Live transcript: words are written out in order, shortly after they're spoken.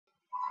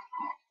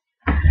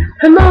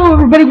Hello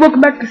everybody, welcome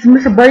back to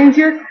Mr. Brains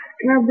here,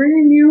 and I'm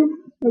bringing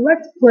you a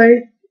Let's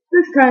Play,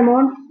 this time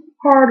on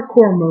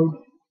Hardcore mode.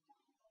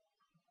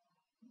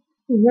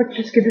 And let's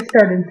just get it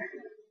started.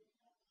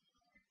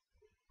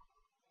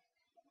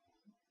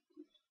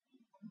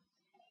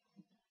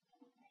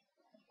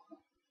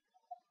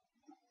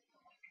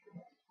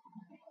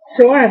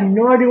 So I have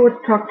no idea what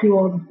to talk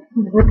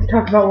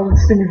about while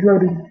this thing is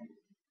loading.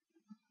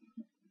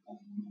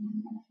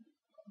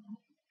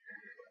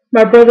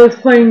 My brother's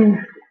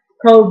playing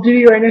Call of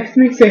Duty right next to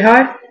me, say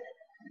hi.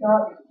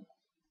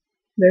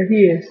 There he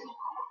is.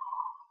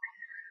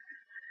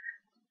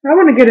 I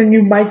want to get a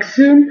new mic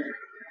soon.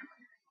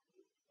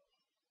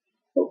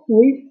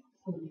 Hopefully.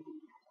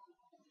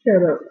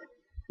 Shut up.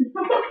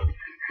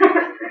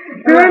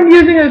 And I'm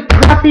using a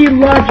crappy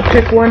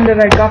Logitech one that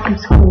I got from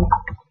school.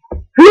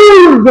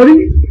 Hello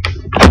everybody!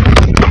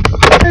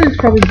 That is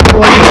probably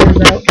blowing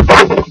yours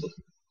out.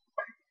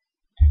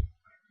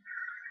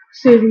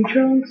 Saving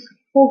chunks.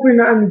 Hopefully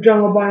not in the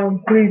jungle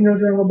biome. Please no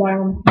jungle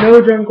biome.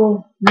 No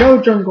jungle.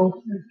 No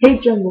jungle. I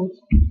hate jungles.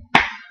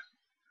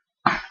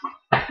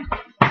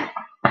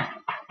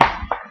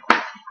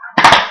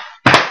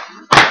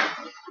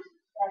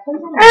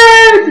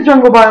 It's a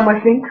jungle biome, I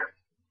think.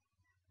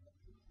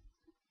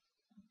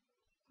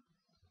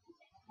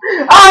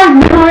 I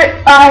knew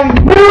it! I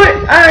knew it!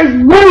 I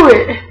knew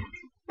it!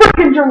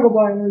 Frickin' jungle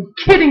biome, are you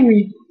kidding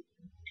me?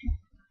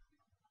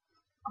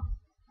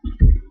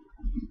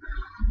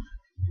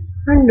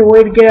 I need a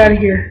way to get out of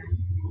here.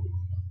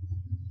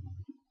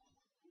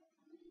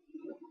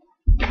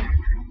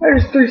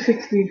 There's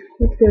 360.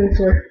 Let's go this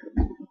way.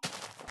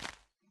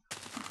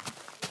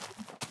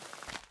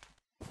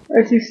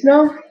 I see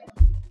snow.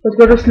 Let's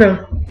go to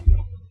snow.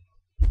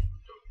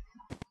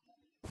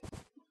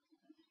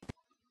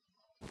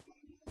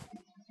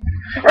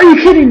 Are you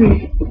kidding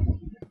me?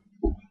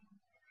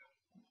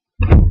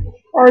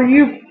 Are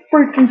you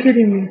freaking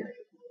kidding me?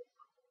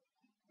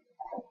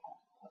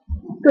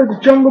 There's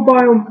a jungle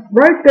biome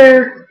right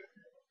there,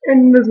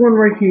 and there's one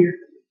right here.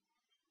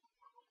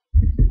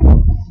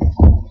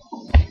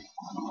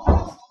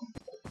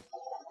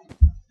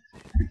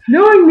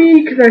 Knowing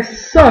me, because I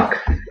suck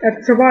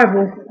at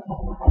survival,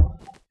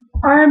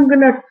 I'm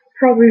gonna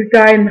probably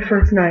die in the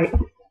first night.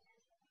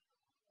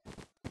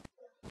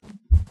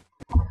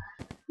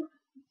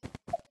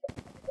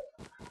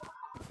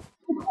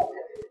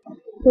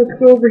 Let's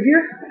go over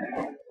here.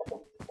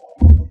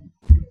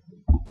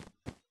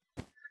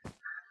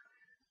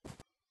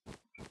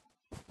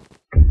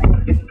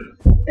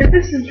 And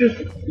this is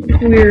just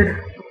weird.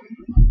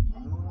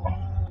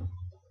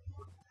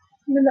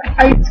 I'm in the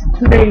ice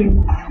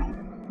plains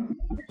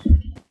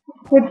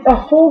with a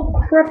whole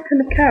crap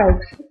ton of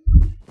cows.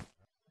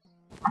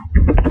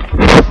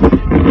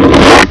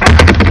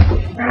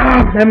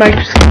 That might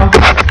just come.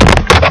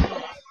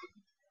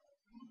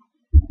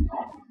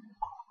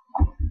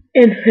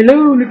 And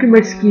hello, look at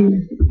my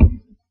skin.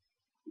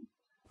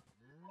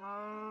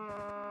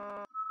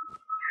 I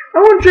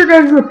want your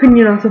guys'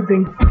 opinion on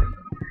something.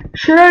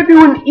 Should I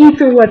do an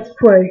Ether Let's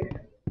Play?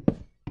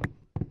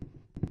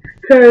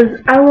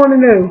 Cause I want to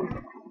know.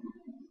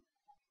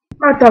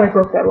 I thought I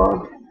broke that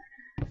long.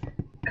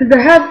 Cause I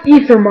have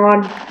Ether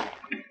mod,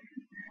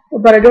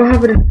 but I don't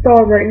have it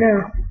installed right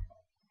now.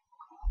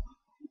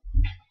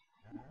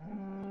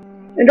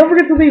 And don't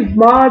forget to leave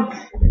mods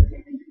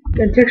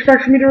and text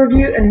packs for me to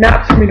review and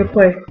maps for me to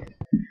play.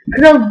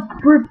 Cause I'm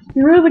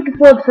really looking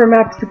forward for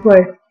maps to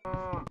play.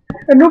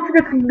 And don't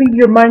forget to leave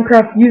your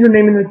Minecraft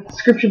username in the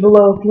description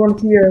below if you want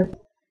to see your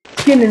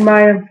skin in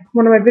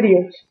one of my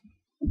videos.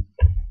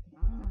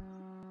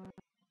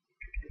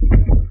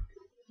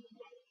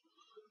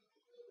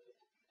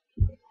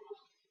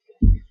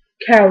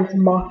 Cows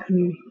mock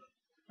me.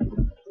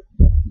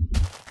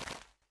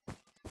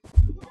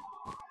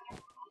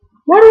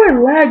 Why do I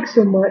lag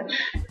so much?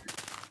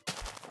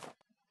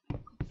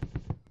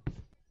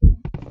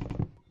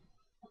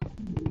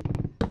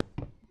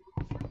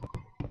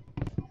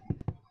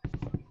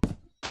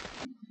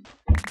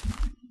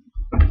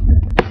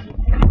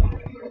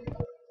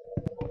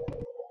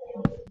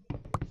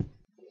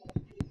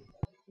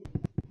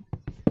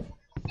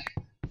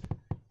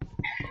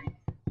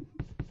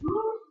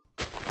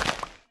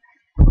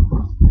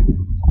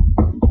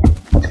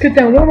 Let's cut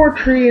down one more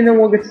tree and then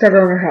we'll get started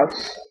on our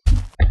house.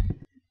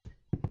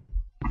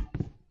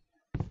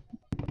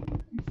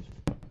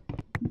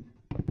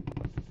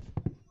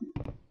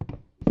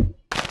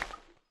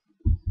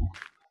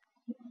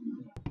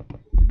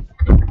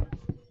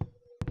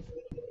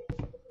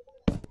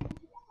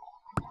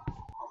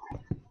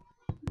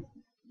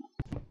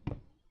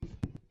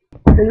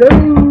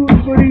 Hello,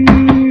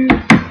 buddy.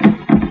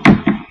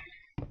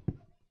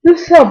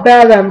 This is how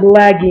bad I'm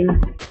lagging.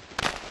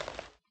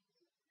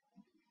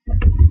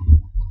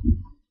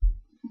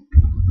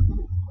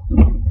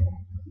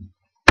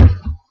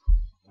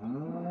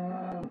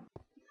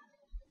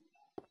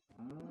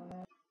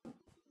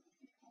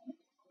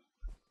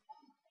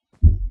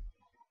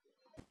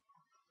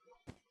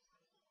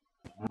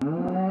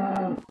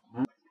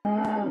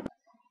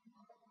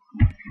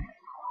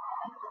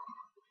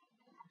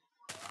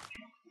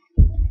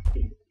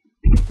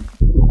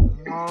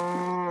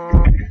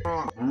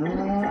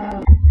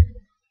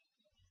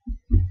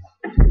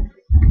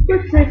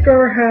 Let's make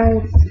our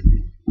house.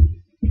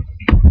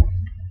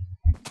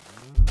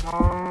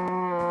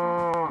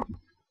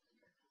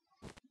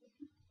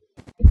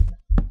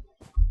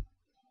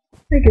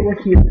 Make it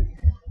look cute.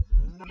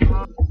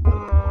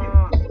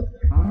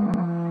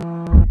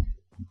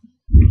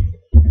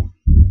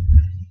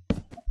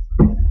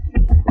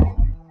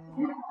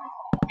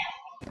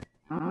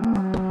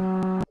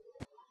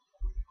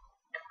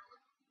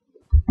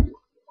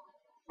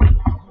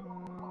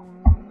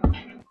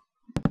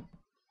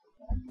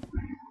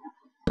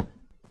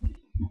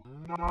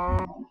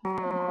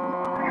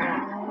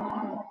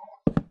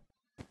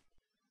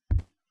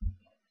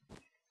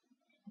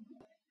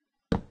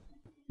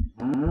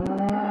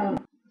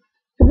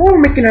 So while we're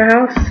making our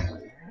house,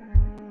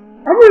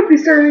 I'm going to be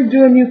starting to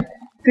do a new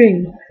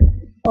thing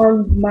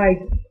on my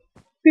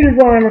videos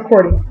while I'm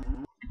recording.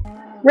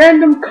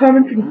 Random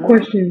comments and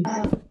questions.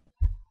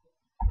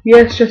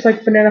 Yes, just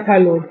like Banana Pie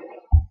Lord.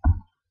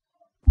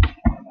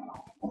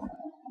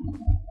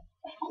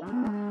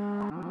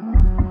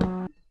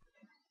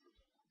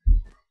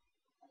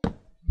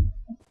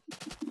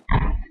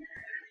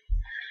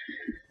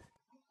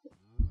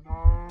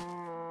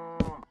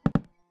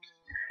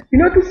 You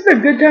know what, this is a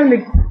good time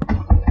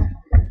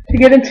to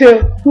get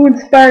into who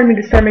inspired me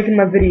to start making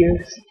my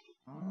videos.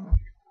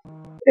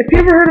 If you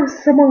ever heard of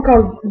someone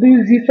called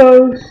Lou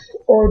Zethos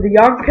or the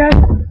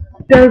Yogscast,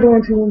 they're the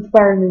ones who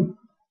inspired me.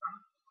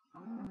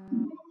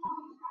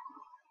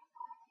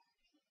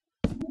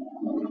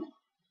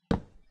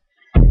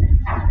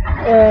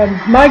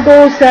 My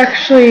goal is to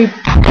actually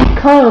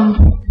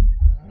become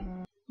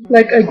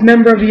like a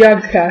member of the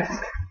Yogscast.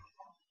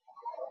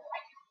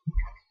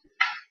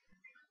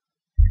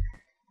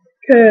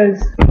 Because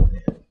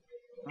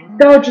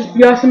that would just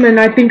be awesome, and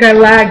I think I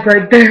lagged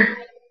right there.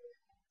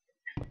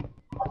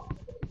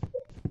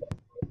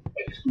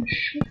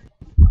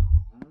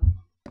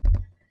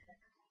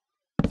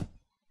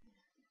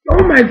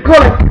 Oh my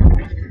god!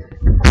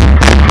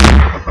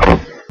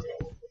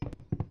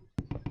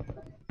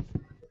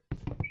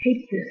 I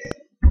hate this.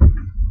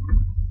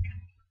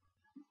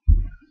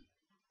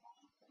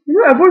 You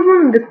know, I've always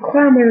wanted to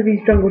climb one of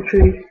these jungle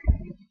trees.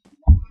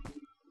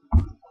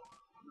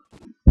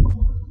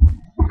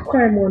 Let's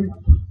climb one.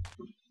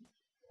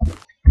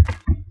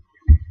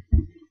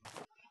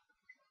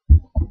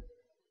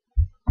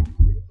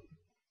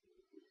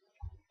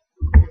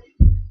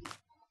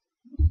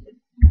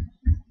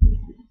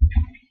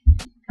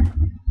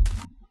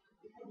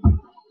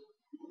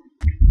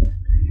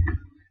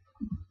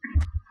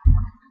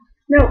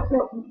 No,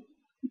 no.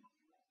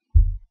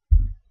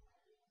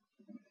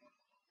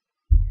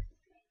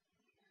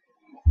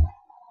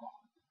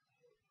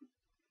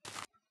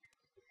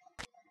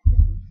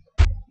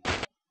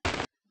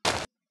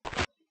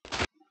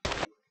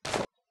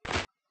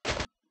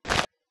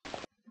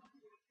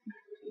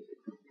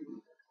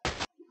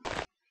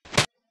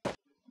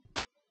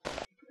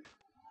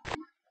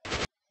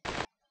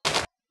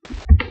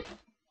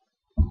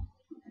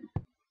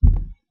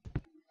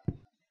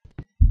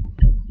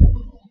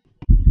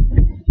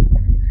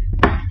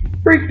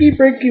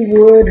 Breaky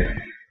wood.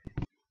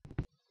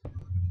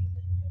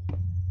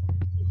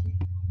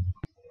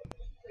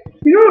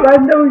 You know what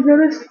I've always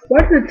noticed? Why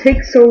does it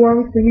take so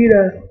long for you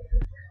to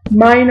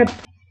mine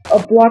a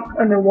block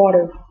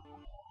underwater?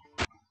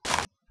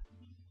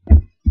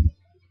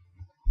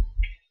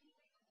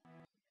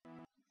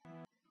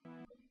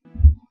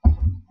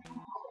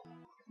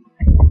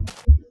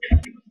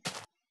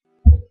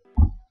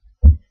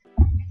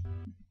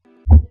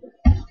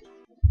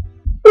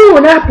 Ooh,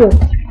 an apple!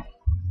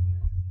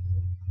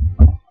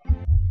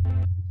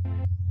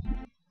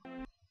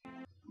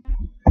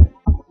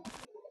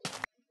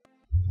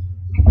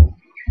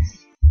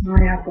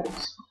 My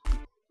apples.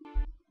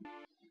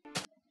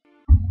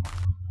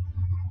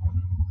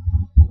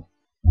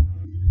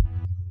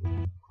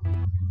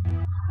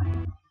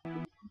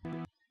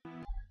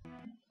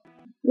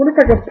 What if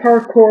I could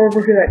parkour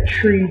over to that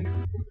tree?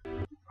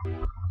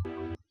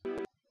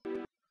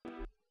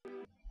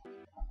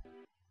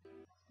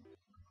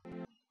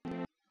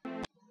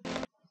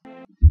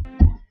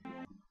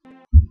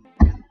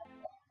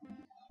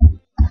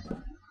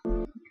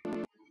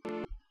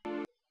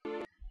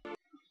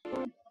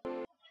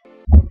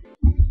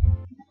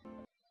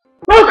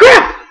 Oh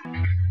crap!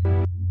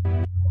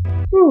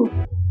 Ooh.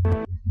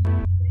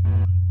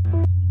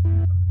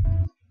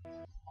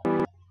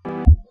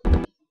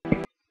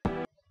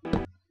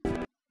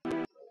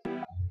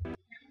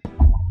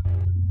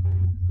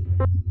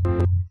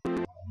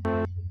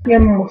 Yeah,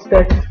 I'm almost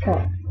there. Just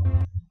count.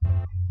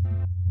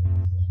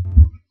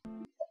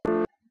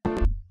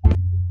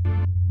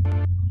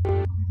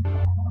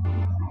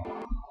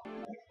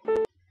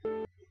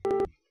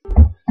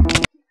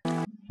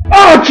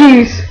 Oh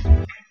jeez!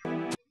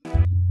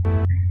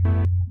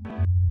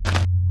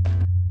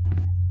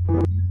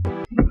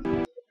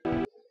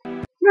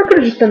 I could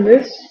have just done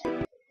this.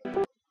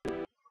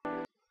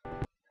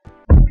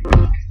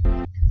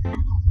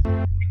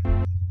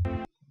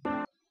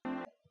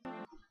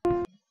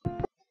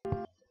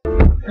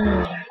 Oh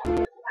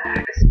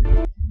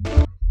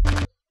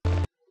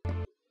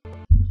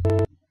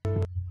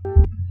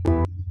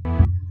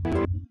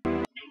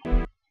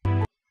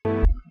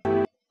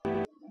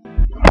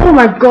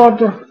my god,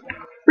 the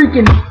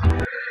freaking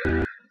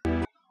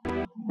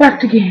back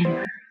to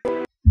game.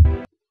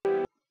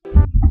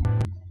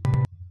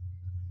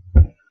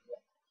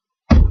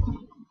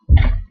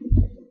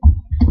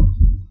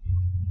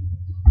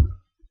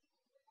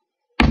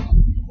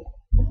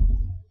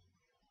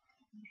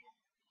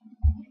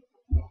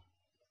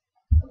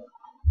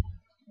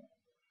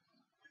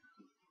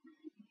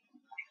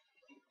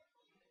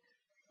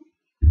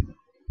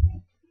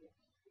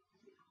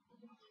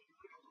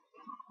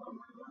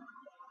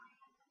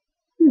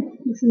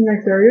 This is a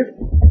nice area.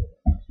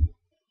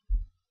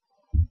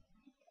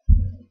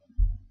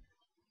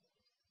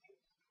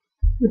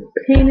 The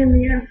pain in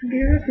the ass to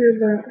get up here,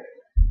 but...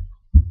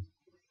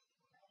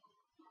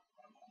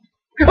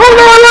 Oh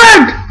no, I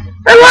lagged!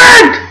 I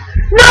lagged!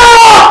 No!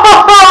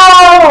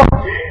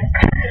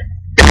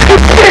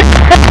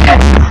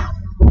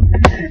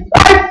 I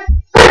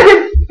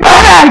freaking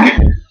bag!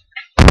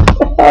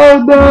 Oh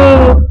no!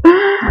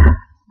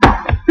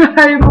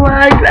 I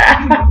lagged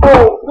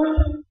out!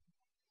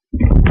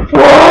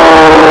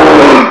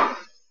 Whoa!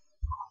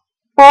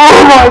 Oh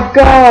my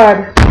god!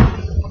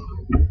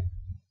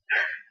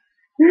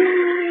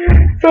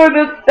 So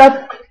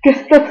guess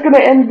that's gonna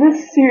end this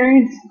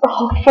series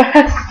all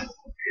fast.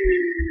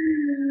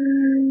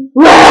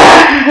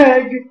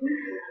 Lag!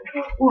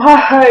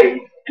 Why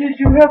did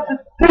you have to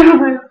do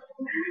this?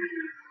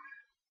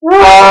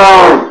 Why?